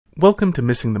Welcome to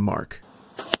Missing the Mark,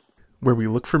 where we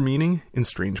look for meaning in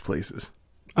strange places.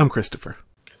 I'm Christopher.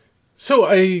 So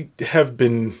I have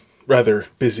been rather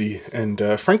busy and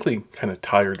frankly kind of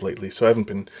tired lately, so I haven't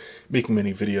been making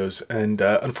many videos, and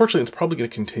unfortunately it's probably going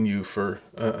to continue for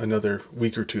another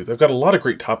week or two. I've got a lot of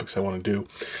great topics I want to do,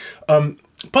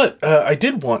 but I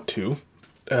did want to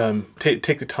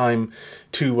take the time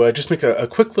to just make a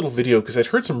quick little video, because I'd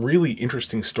heard some really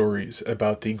interesting stories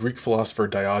about the Greek philosopher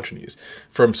Diogenes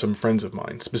from some friends of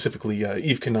mine, specifically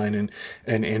Eve Canine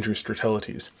and Andrew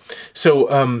Stratellites. So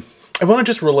I want to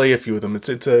just relay a few of them.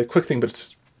 It's a quick thing, but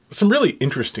it's some really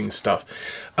interesting stuff.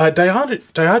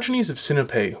 Diogenes of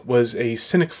Sinope was a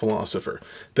Cynic philosopher,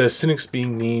 the Cynics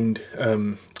being named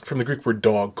from the Greek word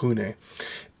dog, kune,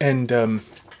 and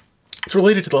it's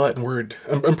related to the Latin word,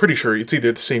 I'm pretty sure it's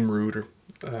either the same root or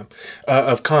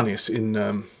of canis in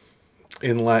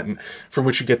Latin, from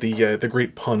which you get the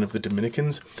great pun of the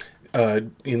Dominicans.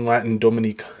 In Latin,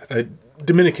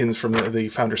 Dominicans from the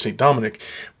founder Saint Dominic,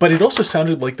 but it also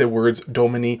sounded like the words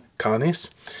Domini canes,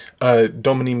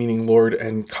 Domini meaning Lord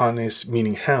and canes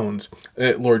meaning hounds,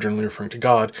 Lord generally referring to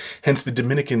God. Hence the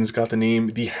Dominicans got the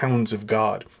name the Hounds of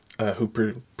God,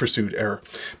 who pursued error.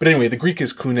 But anyway, the Greek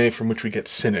is kune, from which we get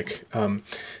cynic.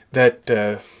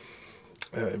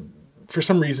 For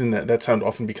some reason, that sound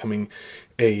often becoming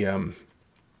a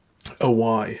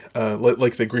Y,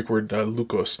 like the Greek word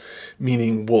lukos,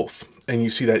 meaning wolf. And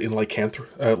you see that in lycanthrope,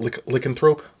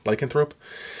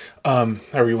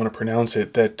 however you want to pronounce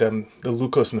it, that the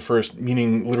lukos in the first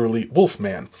meaning literally wolf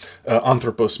man,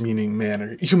 anthropos meaning man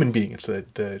or human being, it's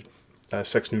the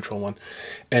sex neutral one,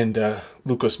 and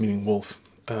lukos meaning wolf.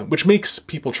 Which makes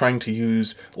people trying to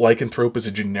use lycanthrope as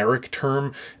a generic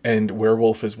term and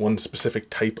werewolf as one specific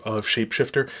type of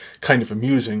shapeshifter kind of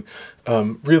amusing.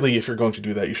 Really, if you're going to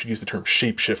do that, you should use the term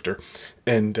shapeshifter.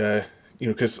 And,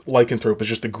 because lycanthrope is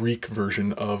just the Greek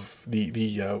version of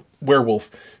the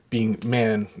werewolf being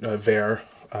man, ver,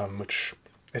 which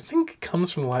I think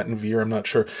comes from the Latin vir, I'm not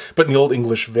sure. But in the Old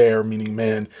English, ver meaning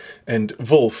man, and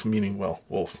wolf meaning, well,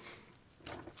 wolf.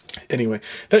 Anyway,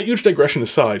 that huge digression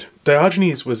aside,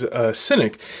 Diogenes was a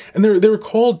Cynic, and they were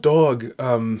called dog.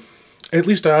 At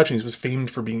least Diogenes was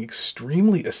famed for being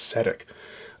extremely ascetic.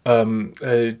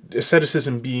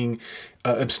 Asceticism being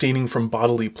abstaining from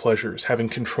bodily pleasures, having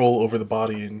control over the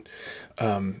body, and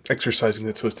exercising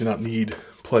that so as to not need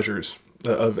pleasures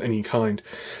of any kind.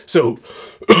 So,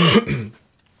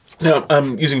 now,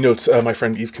 I'm using notes my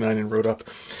friend Eve Canine wrote up.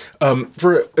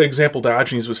 For example,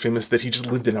 Diogenes was famous that he just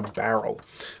lived in a barrel.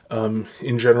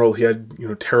 In general, he had,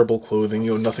 terrible clothing,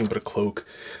 nothing but a cloak.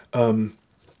 He had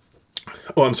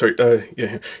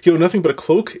nothing but a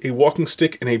cloak, a walking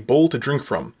stick, and a bowl to drink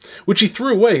from, which he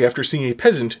threw away after seeing a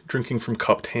peasant drinking from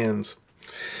cupped hands.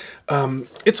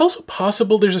 It's also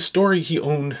possible there's a story he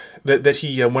owned that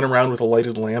he went around with a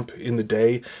lighted lamp in the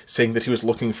day, saying that he was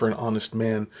looking for an honest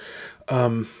man.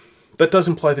 That does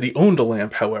imply that he owned a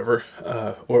lamp, however,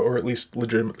 or at least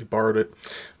legitimately borrowed it.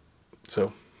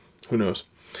 So, who knows?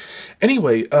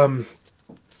 Anyway,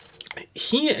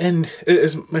 he and,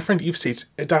 as my friend Eve states,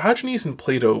 Diogenes and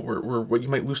Plato were what you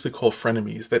might loosely call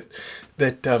frenemies.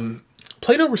 That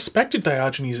Plato respected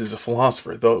Diogenes as a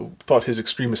philosopher, though thought his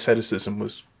extreme asceticism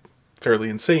was fairly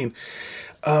insane,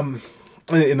 in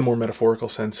the more metaphorical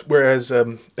sense. Whereas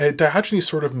Diogenes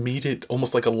sort of made it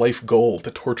almost like a life goal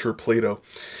to torture Plato.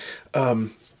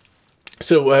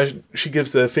 So she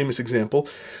gives the famous example.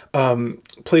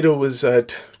 Plato was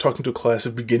talking to a class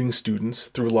of beginning students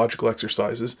through logical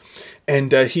exercises,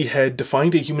 and he had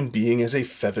defined a human being as a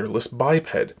featherless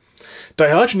biped.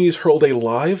 Diogenes hurled a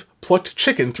live, plucked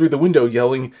chicken through the window,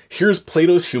 yelling, "Here's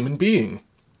Plato's human being."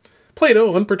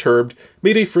 Plato, unperturbed,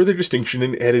 made a further distinction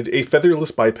and added a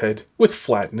featherless biped with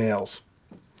flat nails.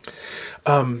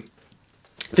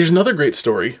 There's another great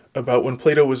story about when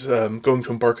Plato was going to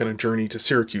embark on a journey to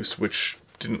Syracuse, which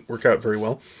didn't work out very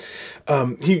well.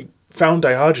 He found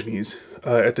Diogenes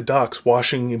at the docks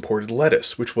washing imported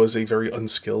lettuce, which was a very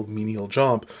unskilled, menial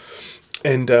job.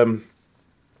 And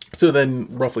so then,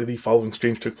 roughly the following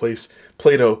exchange took place.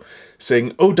 Plato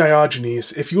saying, "O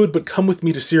Diogenes, if you would but come with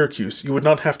me to Syracuse, you would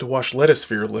not have to wash lettuce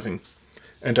for your living."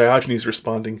 And Diogenes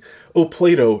responding, "O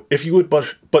Plato, if you would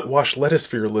but wash lettuce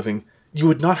for your living, you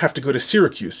would not have to go to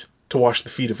Syracuse to wash the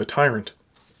feet of a tyrant."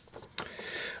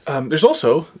 There's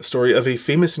also the story of a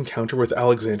famous encounter with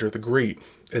Alexander the Great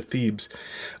at Thebes.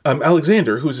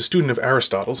 Alexander, who was a student of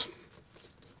Aristotle's,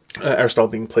 Aristotle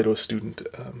being Plato's student,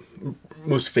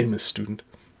 most famous student,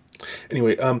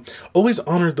 anyway, always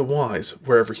honored the wise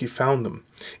wherever he found them.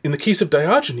 In the case of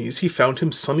Diogenes, he found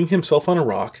him sunning himself on a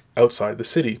rock outside the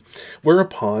city,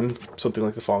 whereupon something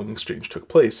like the following exchange took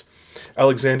place.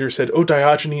 Alexander said, "O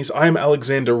Diogenes, I am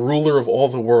Alexander, ruler of all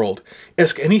the world.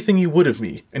 Ask anything you would of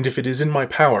me, and if it is in my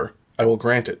power, I will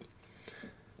grant it."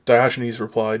 Diogenes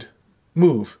replied,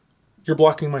 "Move. You're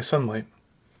blocking my sunlight."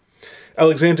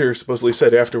 Alexander supposedly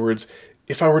said afterwards,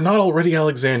 "If I were not already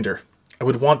Alexander, I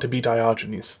would want to be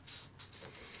Diogenes."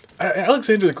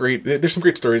 Alexander the Great, there's some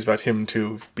great stories about him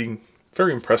too, being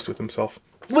very impressed with himself.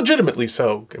 Legitimately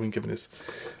so, I mean, given his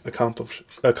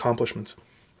accomplishments.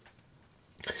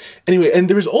 Anyway, and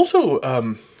there was also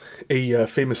a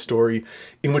famous story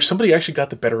in which somebody actually got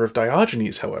the better of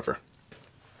Diogenes, however.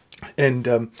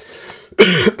 And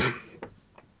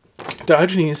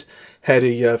Diogenes had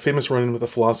a famous run-in with the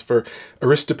philosopher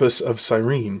Aristippus of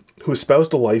Cyrene, who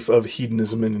espoused a life of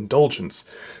hedonism and indulgence.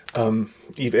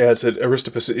 Eve adds that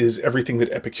Aristippus is everything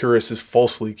that Epicurus is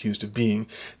falsely accused of being.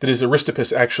 That is,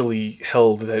 Aristippus actually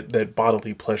held that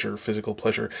bodily pleasure, physical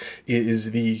pleasure,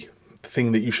 is the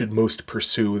thing that you should most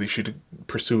pursue. They should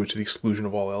pursue it to the exclusion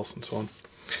of all else, and so on.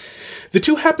 The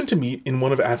two happened to meet in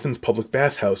one of Athens' public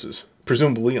bathhouses,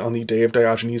 presumably on the day of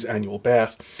Diogenes' annual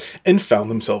bath, and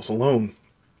found themselves alone.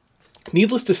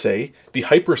 Needless to say, the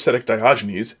hyper-ascetic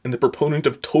Diogenes and the proponent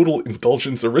of total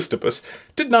indulgence Aristippus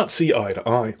did not see eye to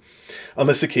eye. On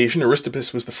this occasion,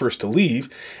 Aristippus was the first to leave,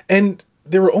 and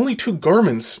there were only two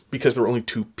garments, because there were only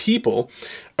two people: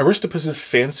 Aristippus's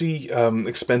fancy,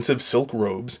 expensive silk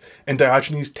robes, and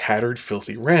Diogenes' tattered,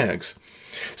 filthy rags.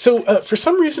 So, for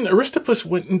some reason, Aristippus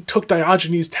went and took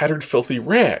Diogenes' tattered, filthy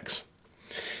rags.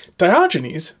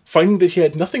 Diogenes, finding that he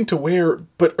had nothing to wear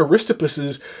but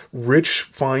Aristippus's rich,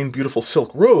 fine, beautiful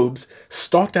silk robes,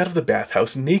 stalked out of the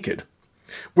bathhouse naked.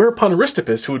 Whereupon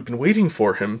Aristippus, who had been waiting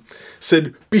for him,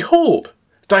 said, "Behold,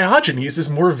 Diogenes is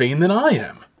more vain than I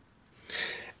am."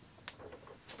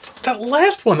 That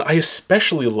last one I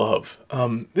especially love.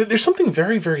 There's something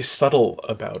very, very subtle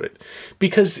about it,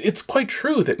 because it's quite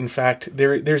true that, in fact,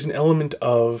 there's an element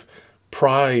of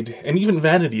pride and even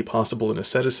vanity possible in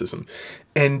asceticism,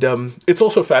 and it's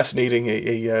also fascinating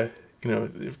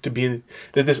to be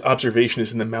that this observation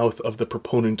is in the mouth of the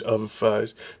proponent of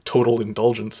total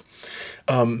indulgence,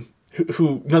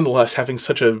 who nonetheless, having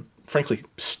such a frankly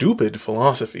stupid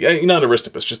philosophy, not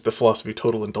Aristippus, just the philosophy of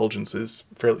total indulgence is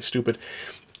fairly stupid.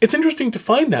 It's interesting to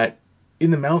find that in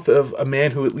the mouth of a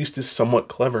man who at least is somewhat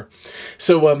clever.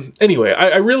 So anyway,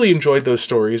 I really enjoyed those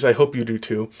stories. I hope you do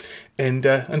too. And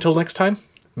until next time,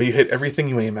 may you hit everything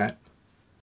you aim at.